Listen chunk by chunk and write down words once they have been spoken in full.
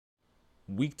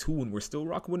week 2 and we're still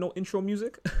rocking with no intro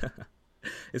music.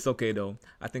 It's okay though.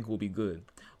 I think we'll be good.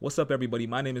 What's up, everybody?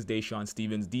 My name is Deshaun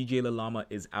Stevens. DJ Lalama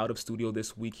is out of studio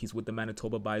this week. He's with the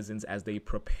Manitoba Bisons as they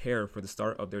prepare for the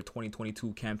start of their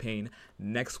 2022 campaign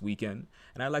next weekend.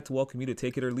 And I'd like to welcome you to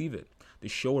Take It or Leave It, the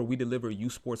show where we deliver U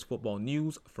Sports football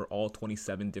news for all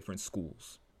 27 different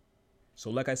schools. So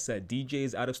like I said, DJ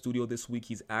is out of studio this week.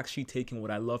 He's actually taking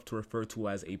what I love to refer to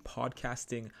as a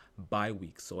podcasting bye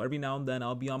week. So every now and then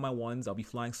I'll be on my ones. I'll be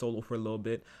flying solo for a little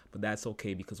bit, but that's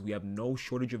okay because we have no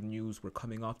shortage of news. We're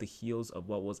coming off the heels of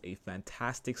what was a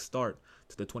fantastic start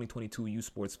to the 2022 U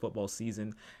Sports football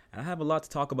season. And I have a lot to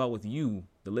talk about with you,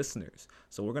 the listeners.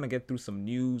 So we're going to get through some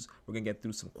news. We're going to get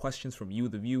through some questions from you,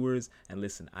 the viewers. And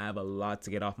listen, I have a lot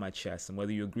to get off my chest. And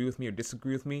whether you agree with me or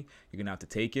disagree with me, you're going to have to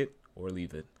take it or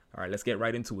leave it. All right, let's get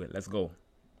right into it. Let's go.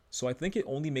 So I think it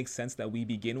only makes sense that we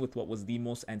begin with what was the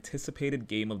most anticipated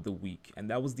game of the week, and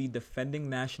that was the defending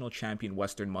national champion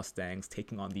Western Mustangs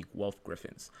taking on the Guelph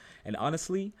Griffins. And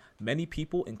honestly, many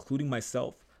people, including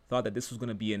myself, thought that this was going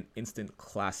to be an instant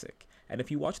classic. And if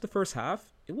you watch the first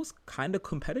half, it was kind of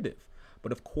competitive.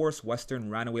 But of course, Western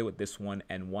ran away with this one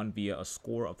and won via a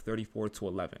score of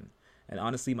 34-11. And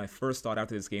honestly, my first thought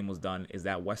after this game was done is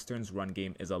that Western's run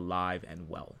game is alive and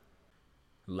well.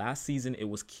 Last season, it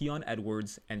was Keon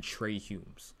Edwards and Trey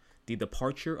Humes. The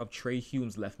departure of Trey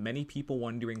Humes left many people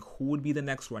wondering who would be the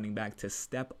next running back to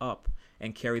step up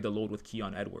and carry the load with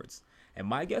Keon Edwards. And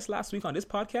my guest last week on this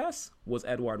podcast was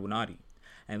Edouard Winati.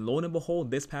 And lo and behold,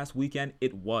 this past weekend,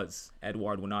 it was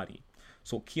Edouard Winati.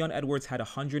 So Keon Edwards had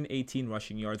 118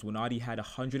 rushing yards, Winati had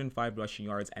 105 rushing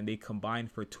yards, and they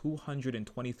combined for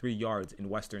 223 yards in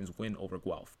Western's win over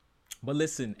Guelph. But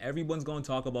listen, everyone's going to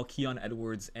talk about Keon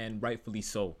Edwards, and rightfully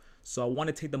so. So I want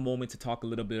to take the moment to talk a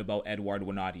little bit about Edouard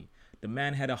Winati. The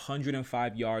man had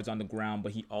 105 yards on the ground,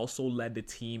 but he also led the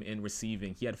team in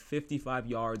receiving. He had 55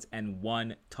 yards and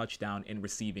 1 touchdown in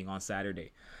receiving on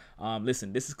Saturday.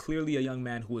 Listen, this is clearly a young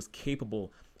man who is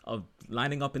capable of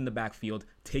lining up in the backfield,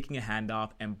 taking a handoff,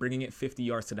 and bringing it 50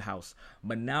 yards to the house.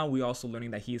 But now we're also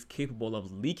learning that he is capable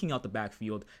of leaking out the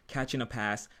backfield, catching a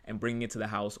pass, and bringing it to the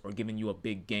house or giving you a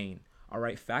big gain. All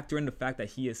right, factor in the fact that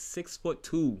he is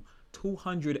 6'2",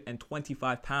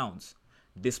 225 pounds.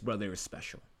 This brother is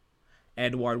special.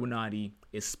 Edouard Winati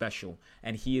is special,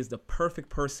 and he is the perfect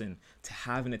person to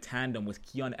have in a tandem with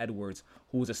Keon Edwards,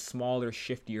 who is a smaller,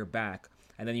 shiftier back.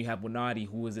 And then you have Winati,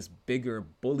 who is this bigger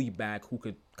bully back who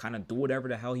could kind of do whatever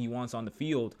the hell he wants on the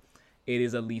field. It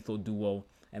is a lethal duo.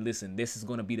 And listen, this is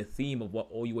going to be the theme of what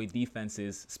OUA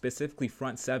defenses, specifically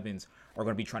front sevens, are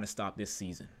going to be trying to stop this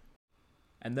season.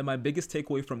 And then my biggest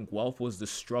takeaway from Guelph was the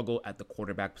struggle at the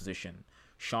quarterback position.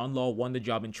 Sean Law won the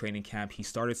job in training camp. He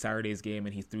started Saturday's game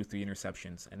and he threw 3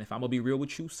 interceptions. And if I'm going to be real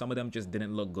with you, some of them just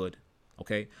didn't look good.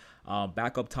 Okay.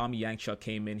 Backup Tommy Yankchuk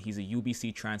came in. He's a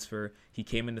UBC transfer. He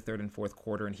came in the third and fourth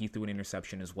quarter and he threw an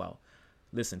interception as well.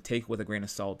 Listen, take it with a grain of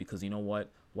salt because you know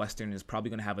what? Western is probably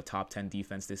going to have a top 10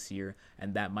 defense this year,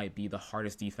 and that might be the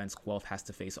hardest defense Guelph has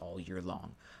to face all year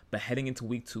long. But heading into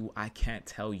week 2, I can't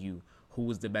tell you who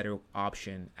is the better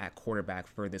option at quarterback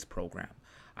for this program.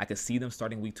 I could see them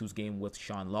starting week 2's game with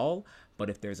Sean Law, but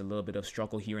if there's a little bit of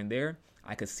struggle here and there,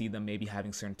 I could see them maybe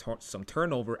having some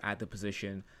turnover at the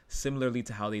position, similarly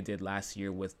to how they did last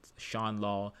year with Sean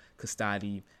Law,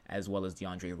 Custadi, as well as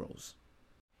DeAndre Rose.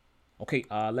 Okay,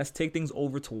 let's take things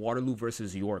over to Waterloo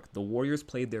versus York. The Warriors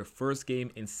played their first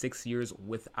game in 6 years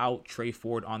without Trey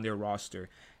Ford on their roster,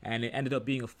 and it ended up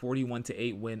being a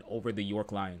 41-8 win over the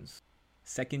York Lions.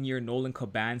 Second year, Nolan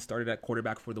Caban started at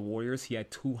quarterback for the Warriors. He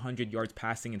had 200 yards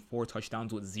passing and 4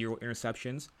 touchdowns with 0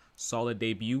 interceptions. Solid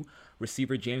debut.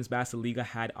 Receiver James Basiliga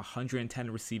had 110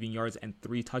 receiving yards and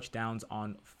 3 touchdowns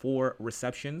on 4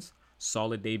 receptions.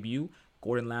 Solid debut.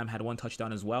 Gordon Lamb had 1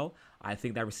 touchdown as well. I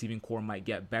think that receiving core might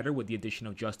get better with the addition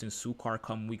of Justin Sukar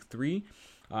come week 3.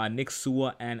 Nick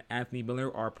Sua and Anthony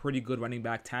Miller are a pretty good running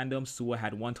back tandem. Sua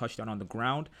had 1 touchdown on the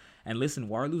ground. And listen,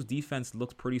 Waterloo's defense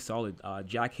looked pretty solid.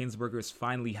 Jack Hinsberger is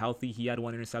finally healthy. He had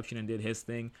 1 interception and did his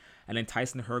thing. And then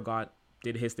Tyson Hergott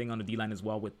did his thing on the D-line as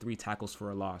well with 3 tackles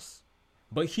for a loss.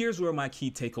 But here's where my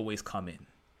key takeaways come in.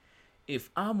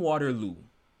 If I'm Waterloo,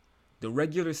 the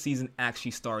regular season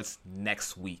actually starts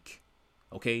next week.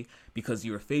 Okay? Because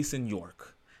you're facing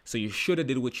York. So you should have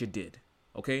did what you did.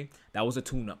 Okay? That was a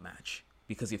tune-up match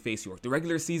because you face York. The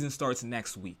regular season starts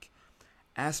next week.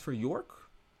 As for York,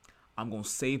 I'm going to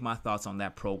save my thoughts on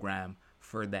that program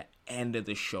for the end of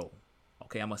the show.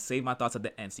 Okay, I'm going to save my thoughts at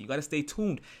the end. So you got to stay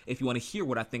tuned if you want to hear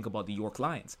what I think about the York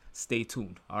Lions. Stay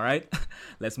tuned, all right?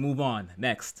 Let's move on.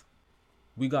 Next.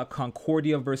 We got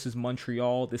Concordia versus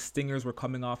Montreal. The Stingers were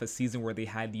coming off a season where they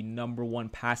had the number one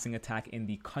passing attack in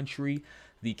the country.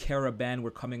 The Carabin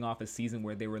were coming off a season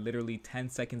where they were literally 10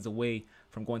 seconds away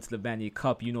from going to the Vanier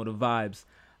Cup. You know the vibes.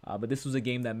 But this was a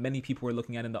game that many people were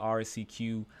looking at in the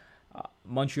RSCQ.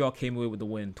 Montreal came away with the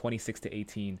win,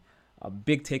 26-18. A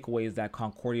big takeaway is that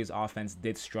Concordia's offense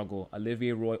did struggle.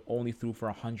 Olivier Roy only threw for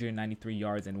 193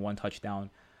 yards and 1 touchdown.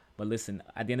 But listen,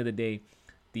 at the end of the day,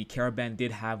 the Carabin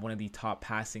did have one of the top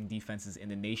passing defenses in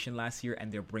the nation last year,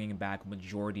 and they're bringing back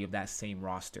majority of that same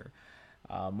roster.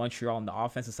 Montreal on the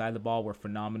offensive side of the ball were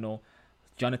phenomenal.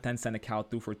 Jonathan Senecal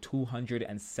threw for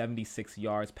 276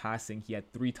 yards passing. He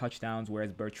had 3 touchdowns,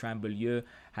 whereas Bertrand Beaulieu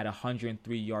had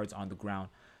 103 yards on the ground.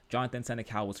 Jonathan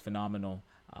Senecal was phenomenal.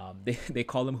 They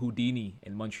call him Houdini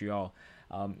in Montreal.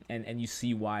 And you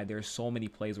see why. There's so many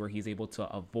plays where he's able to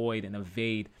avoid and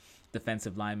evade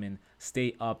defensive linemen,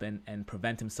 stay up and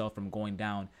prevent himself from going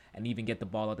down, and even get the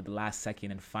ball out at the last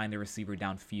second and find the receiver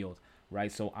downfield, right?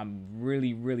 So I'm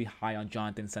really, really high on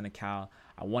Jonathan Senecal.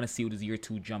 I want to see what his year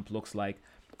 2 jump looks like,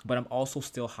 but I'm also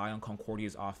still high on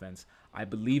Concordia's offense. I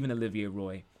believe in Olivier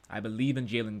Roy. I believe in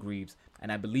Jalen Greaves,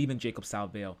 and I believe in Jacob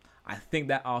Salvale. I think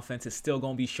that offense is still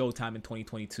going to be showtime in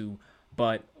 2022,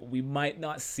 but we might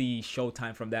not see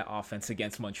showtime from that offense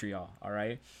against Montreal, all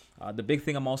right? The big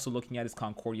thing I'm also looking at is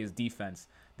Concordia's defense.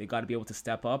 They got to be able to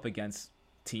step up against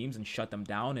teams and shut them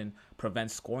down and prevent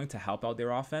scoring to help out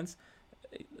their offense.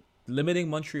 Limiting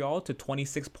Montreal to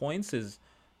 26 points is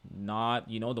not,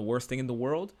 the worst thing in the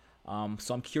world.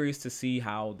 So I'm curious to see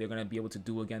how they're going to be able to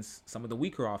do against some of the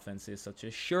weaker offenses, such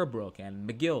as Sherbrooke and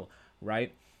McGill,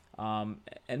 right?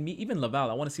 Even Laval.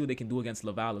 I want to see what they can do against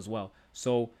Laval as well.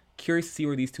 So curious to see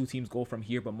where these two teams go from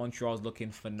here, but Montreal's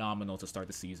looking phenomenal to start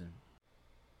the season.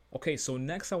 Okay, so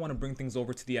next I want to bring things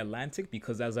over to the Atlantic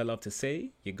because, as I love to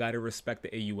say, you got to respect the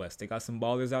AUS. They got some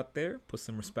ballers out there. Put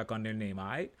some respect on their name, all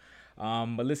right?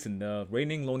 But listen, the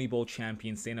reigning Loney Bowl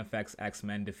champion St. FX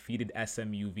X-Men defeated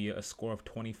SMU via a score of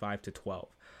 25-12.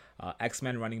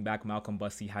 X-Men running back Malcolm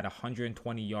Bussey had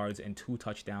 120 yards and 2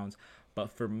 touchdowns.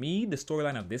 But for me, the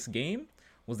storyline of this game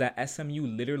was that SMU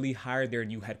literally hired their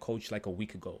new head coach like a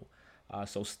week ago.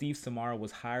 So Steve Samara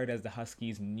was hired as the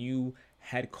Huskies' new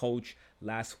head coach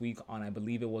last week on, I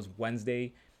believe it was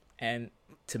Wednesday. And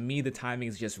to me, the timing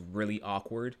is just really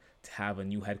awkward to have a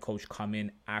new head coach come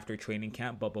in after training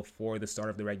camp, but before the start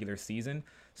of the regular season.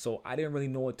 So I didn't really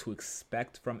know what to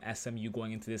expect from SMU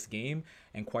going into this game.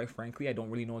 And quite frankly, I don't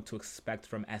really know what to expect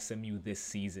from SMU this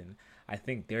season. I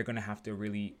think they're going to have to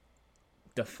really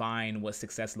define what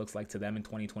success looks like to them in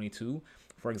 2022.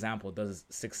 For example, does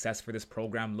success for this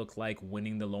program look like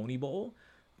winning the Loney Bowl?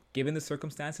 Given the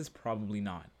circumstances, probably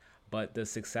not. But does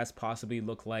success possibly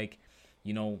look like,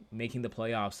 making the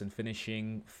playoffs and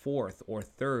finishing 4th or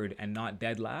 3rd and not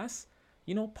dead last?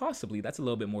 Possibly. That's a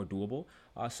little bit more doable.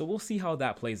 So we'll see how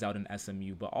that plays out in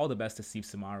SMU. But all the best to Steve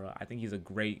Samara. I think he's a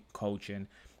great coach, and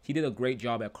he did a great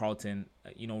job at Carleton,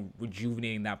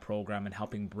 rejuvenating that program and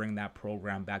helping bring that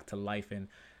program back to life and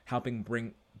helping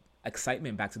bring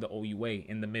excitement back to the OUA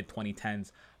in the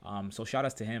mid-2010s. So shout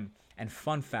outs to him. And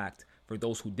fun fact, for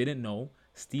those who didn't know,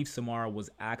 Steve Samara was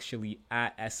actually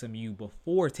at SMU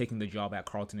before taking the job at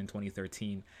Carleton in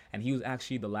 2013. And he was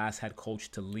actually the last head coach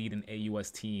to lead an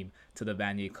AUS team to the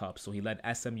Vanier Cup. So he led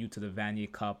SMU to the Vanier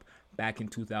Cup back in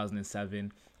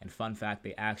 2007. And fun fact,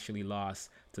 they actually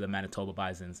lost to the Manitoba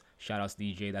Bisons. Shout outs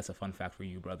DJ, that's a fun fact for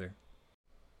you, brother.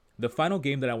 The final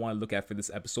game that I want to look at for this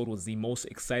episode was the most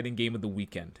exciting game of the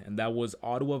weekend, and that was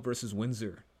Ottawa versus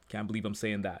Windsor. Can't believe I'm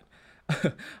saying that.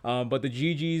 But the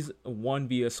GGs won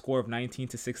via a score of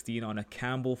 19-16 on a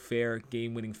Campbell Fair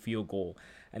game-winning field goal.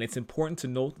 And it's important to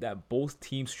note that both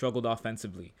teams struggled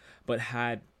offensively, but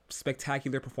had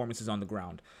spectacular performances on the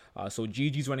ground. So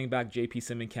GG's running back JP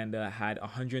Siminkenda had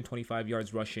 125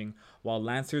 yards rushing, while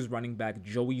Lancers running back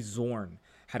Joey Zorn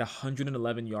had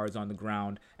 111 yards on the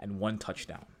ground and 1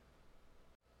 touchdown.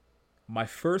 My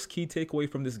first key takeaway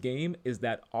from this game is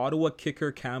that Ottawa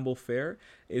kicker Campbell Fair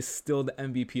is still the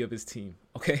MVP of his team,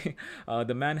 okay?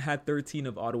 The man had 13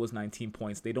 of Ottawa's 19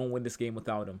 points. They don't win this game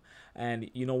without him.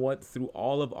 And you know what? Through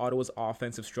all of Ottawa's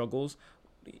offensive struggles,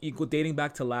 dating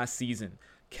back to last season,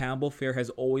 Campbell Fair has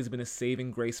always been a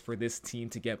saving grace for this team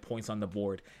to get points on the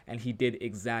board, and he did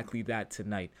exactly that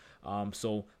tonight.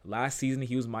 So last season,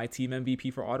 he was my team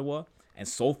MVP for Ottawa. And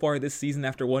so far this season,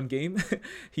 after 1 game,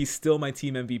 he's still my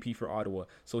team MVP for Ottawa.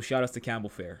 So shout outs to Campbell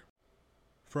Fair.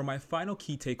 For my final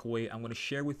key takeaway, I'm going to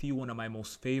share with you one of my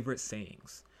most favorite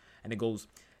sayings. And it goes,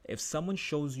 if someone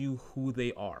shows you who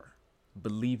they are,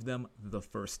 believe them the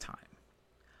first time.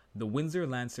 The Windsor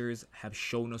Lancers have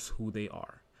shown us who they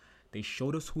are. They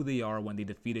showed us who they are when they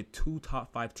defeated 2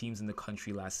 top 5 teams in the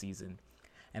country last season.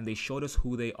 And they showed us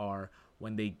who they are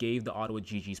when they gave the Ottawa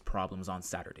GGs problems on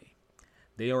Saturday.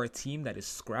 They are a team that is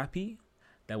scrappy,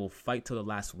 that will fight till the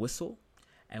last whistle,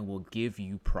 and will give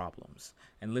you problems.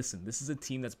 And listen, this is a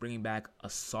team that's bringing back a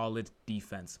solid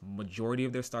defense. Majority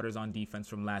of their starters on defense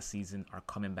from last season are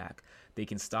coming back. They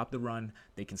can stop the run.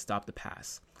 They can stop the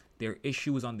pass. Their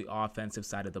issue is on the offensive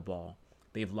side of the ball.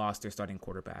 They've lost their starting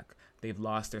quarterback. They've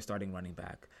lost their starting running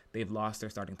back. They've lost their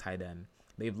starting tight end.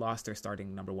 They've lost their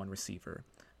starting number 1 receiver.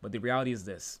 But the reality is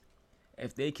this.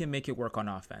 If they can make it work on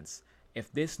offense,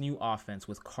 if this new offense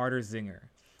with Carter Zinger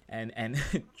and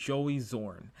Joey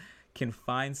Zorn can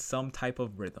find some type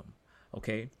of rhythm,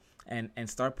 okay, and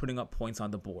start putting up points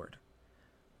on the board,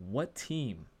 what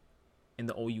team in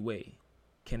the OUA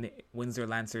can the Windsor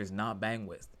Lancers not bang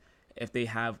with if they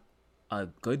have a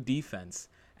good defense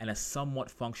and a somewhat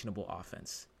functionable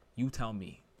offense? You tell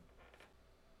me.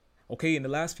 Okay, in the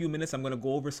last few minutes, I'm going to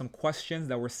go over some questions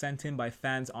that were sent in by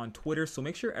fans on Twitter. So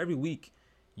make sure every week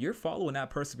you're following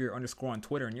at persevere_ on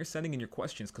Twitter and you're sending in your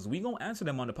questions because we going to answer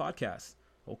them on the podcast.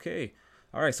 Okay.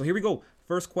 All right, so here we go.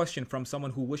 First question from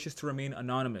someone who wishes to remain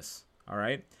anonymous. All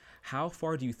right. How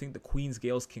far do you think the Queens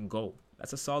Gales can go?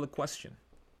 That's a solid question.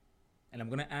 And I'm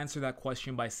going to answer that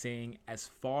question by saying as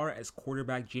far as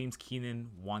quarterback James Keenan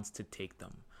wants to take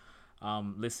them.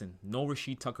 Listen, no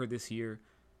Rashid Tucker this year.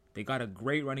 They got a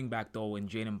great running back, though, in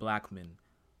Jaden Blackman.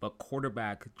 But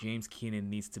quarterback James Keenan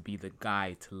needs to be the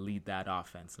guy to lead that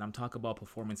offense. And I'm talking about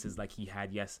performances like he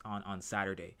had on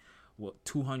Saturday. Well,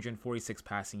 246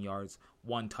 passing yards,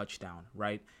 1 touchdown,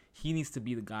 right? He needs to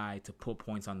be the guy to put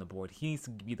points on the board. He needs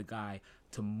to be the guy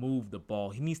to move the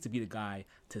ball. He needs to be the guy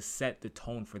to set the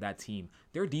tone for that team.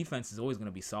 Their defense is always going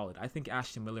to be solid. I think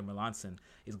Ashton Miller-Melanson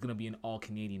is going to be an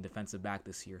all-Canadian defensive back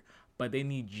this year. But they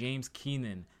need James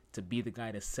Keenan to be the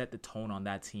guy to set the tone on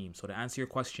that team. So to answer your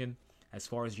question, as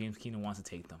far as James Keenan wants to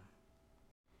take them.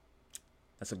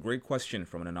 That's a great question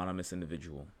from an anonymous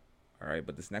individual. All right,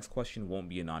 but this next question won't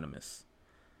be anonymous.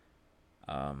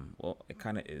 Well, it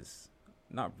kind of is.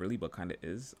 Not really, but kind of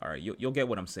is. All right, you'll get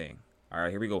what I'm saying. All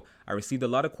right, here we go. I received a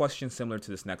lot of questions similar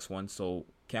to this next one, so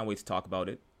can't wait to talk about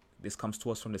it. This comes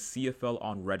to us from the CFL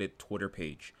on Reddit Twitter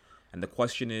page. And the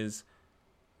question is,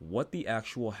 what the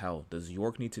actual hell does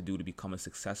York need to do to become a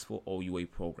successful OUA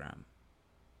program?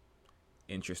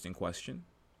 Interesting question.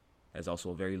 It's also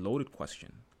a very loaded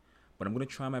question. But I'm going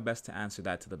to try my best to answer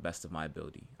that to the best of my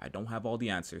ability. I don't have all the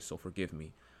answers, so forgive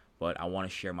me. But I want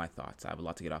to share my thoughts. I have a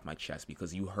lot to get off my chest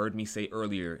because you heard me say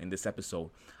earlier in this episode,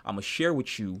 I'm going to share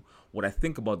with you what I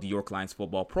think about the York Lions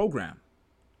football program.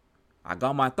 I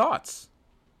got my thoughts.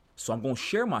 So I'm going to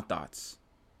share my thoughts.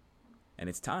 And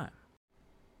it's time.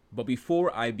 But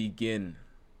before I begin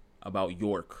about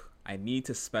York, I need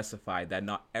to specify that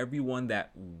not everyone that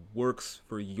works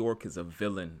for York is a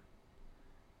villain.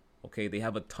 Okay, they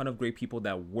have a ton of great people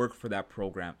that work for that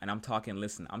program. And I'm talking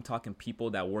people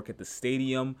that work at the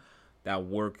stadium, that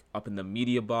work up in the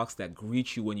media box, that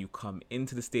greet you when you come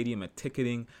into the stadium at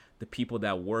ticketing, the people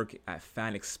that work at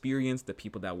fan experience, the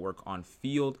people that work on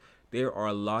field. There are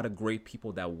a lot of great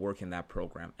people that work in that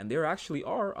program. And there actually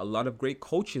are a lot of great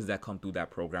coaches that come through that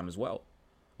program as well.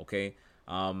 Okay,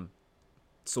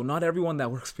 so not everyone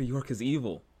that works for York is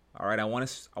evil. All right, I want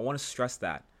to stress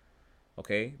that.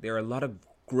 Okay, there are a lot of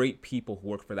great people who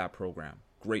work for that program.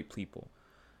 Great people.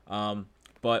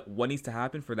 But what needs to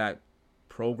happen for that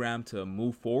program to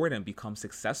move forward and become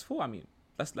successful? I mean,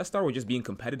 let's start with just being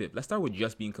competitive. Let's start with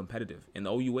just being competitive. In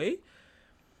the OUA,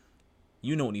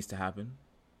 you know what needs to happen.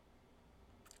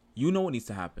 You know what needs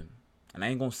to happen. And I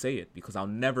ain't going to say it because I'll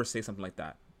never say something like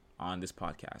that on this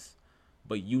podcast.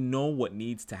 But you know what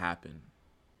needs to happen.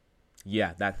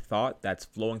 Yeah, that thought that's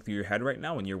flowing through your head right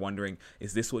now and you're wondering,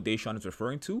 is this what Deshaun is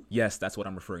referring to? Yes, that's what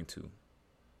I'm referring to.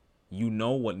 You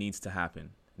know what needs to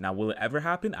happen. Now, will it ever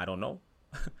happen? I don't know.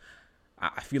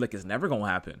 I feel like it's never going to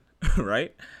happen,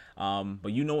 right?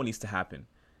 But you know what needs to happen.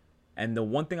 And the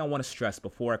one thing I want to stress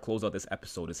before I close out this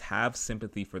episode is have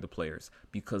sympathy for the players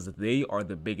because they are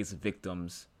the biggest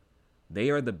victims. They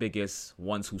are the biggest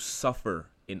ones who suffer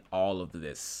in all of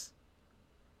this.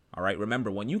 All right,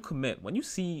 remember, when you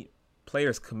see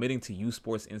players committing to youth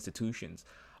sports institutions,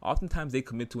 oftentimes they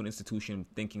commit to an institution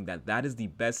thinking that that is the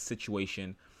best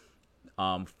situation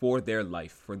for their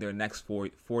life, for their next 4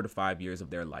 to 5 years of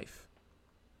their life.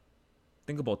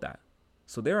 Think about that.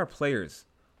 So there are players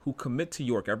who commit to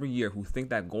York every year who think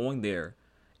that going there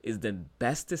is the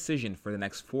best decision for the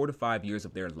next 4 to 5 years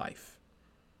of their life.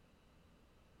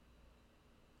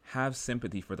 Have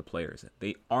sympathy for the players.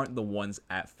 They aren't the ones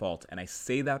at fault. And I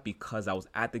say that because I was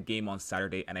at the game on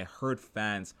Saturday and I heard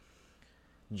fans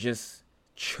just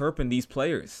chirping these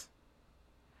players.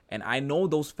 And I know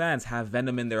those fans have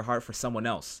venom in their heart for someone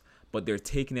else, but they're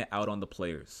taking it out on the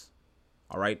players.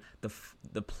 All right?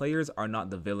 The players are not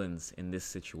the villains in this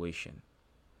situation.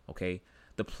 Okay?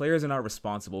 The players are not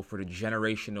responsible for the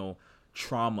generational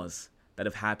traumas that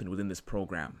have happened within this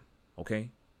program.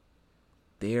 Okay?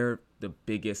 They're the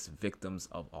biggest victims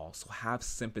of all. So have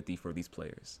sympathy for these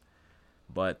players.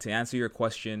 But to answer your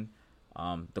question,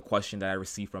 the question that I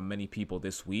received from many people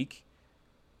this week,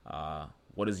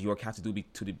 what does York have to do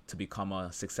to become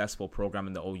a successful program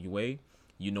in the OUA?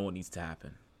 You know what needs to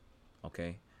happen.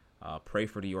 Okay? Pray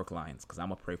for the York Lions, because I'm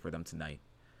going to pray for them tonight.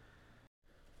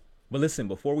 But listen,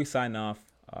 before we sign off,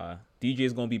 DJ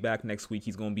is going to be back next week.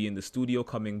 He's going to be in the studio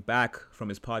coming back from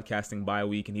his podcasting bye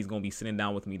week, and he's going to be sitting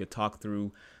down with me to talk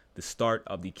through the start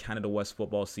of the Canada West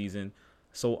football season.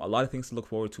 So a lot of things to look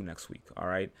forward to next week. All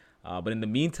right. But in the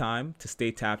meantime, to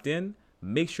stay tapped in,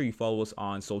 make sure you follow us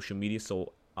on social media.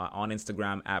 So on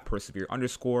Instagram at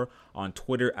persevere_, on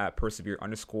Twitter at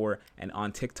persevere_, and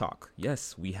on TikTok.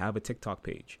 Yes, we have a TikTok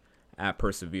page at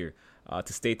persevere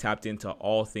to stay tapped into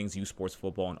all things U Sports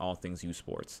football and all things U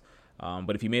Sports.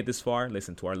 But if you made this far,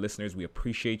 listen, to our listeners, we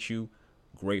appreciate you.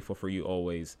 Grateful for you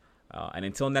always. And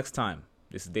until next time,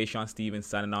 this is Deshaun Stevens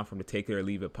signing off from the Take It or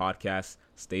Leave It podcast.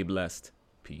 Stay blessed.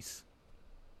 Peace.